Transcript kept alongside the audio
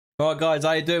Alright guys,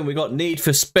 how you doing? We got Need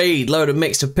for Speed, load of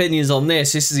mixed opinions on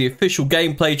this. This is the official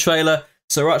gameplay trailer,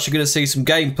 so we're actually going to see some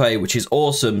gameplay, which is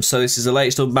awesome. So this is a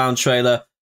Speed Unbound trailer,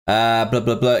 blah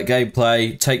blah blah,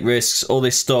 gameplay, take risks, all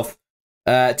this stuff.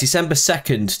 December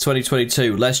 2nd,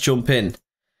 2022, let's jump in.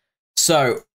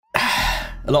 So,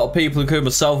 a lot of people, including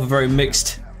myself, are very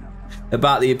mixed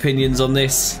about the opinions on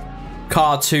this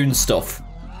cartoon stuff.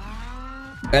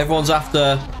 Everyone's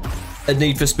after a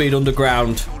Need for Speed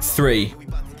Underground 3.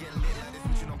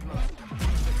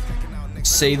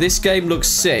 See, this game looks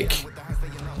sick.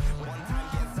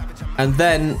 And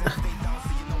then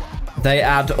they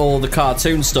add all the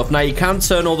cartoon stuff. Now, you can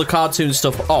turn all the cartoon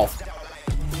stuff off.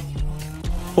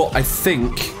 But I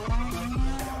think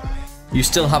you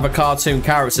still have a cartoon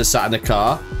character sat in the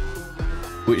car,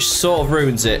 which sort of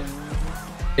ruins it,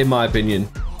 in my opinion.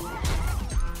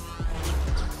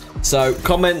 So,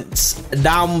 comments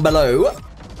down below.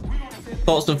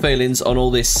 Thoughts and feelings on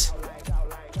all this.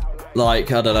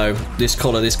 Like, I don't know, this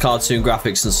colour, this cartoon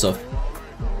graphics and stuff.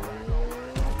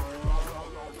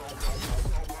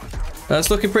 That's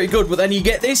looking pretty good, but then you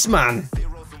get this, man.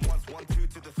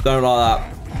 Don't like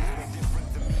that.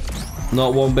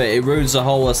 Not one bit. It ruins the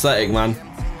whole aesthetic, man.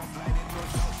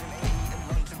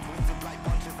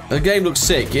 The game looks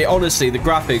sick. It honestly, the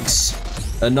graphics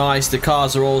are nice. The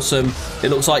cars are awesome. It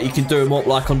looks like you can do them up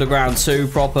like Underground 2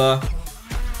 proper.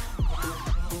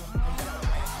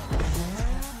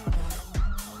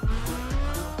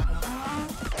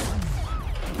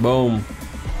 Boom.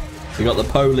 You got the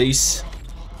police.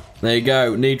 There you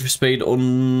go. Need for Speed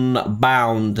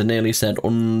Unbound. I nearly said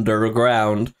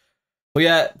underground. Well,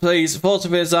 yeah, please, thoughts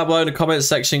and feelings down below in the comments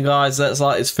section, guys. Let's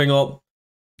light this thing up.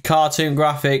 Cartoon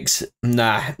graphics,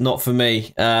 nah, not for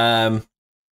me. Alright,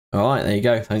 there you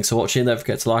go. Thanks for watching. Don't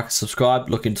forget to like and subscribe.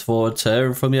 Looking forward to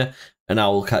hearing from you. And I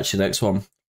will catch you next one.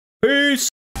 Peace!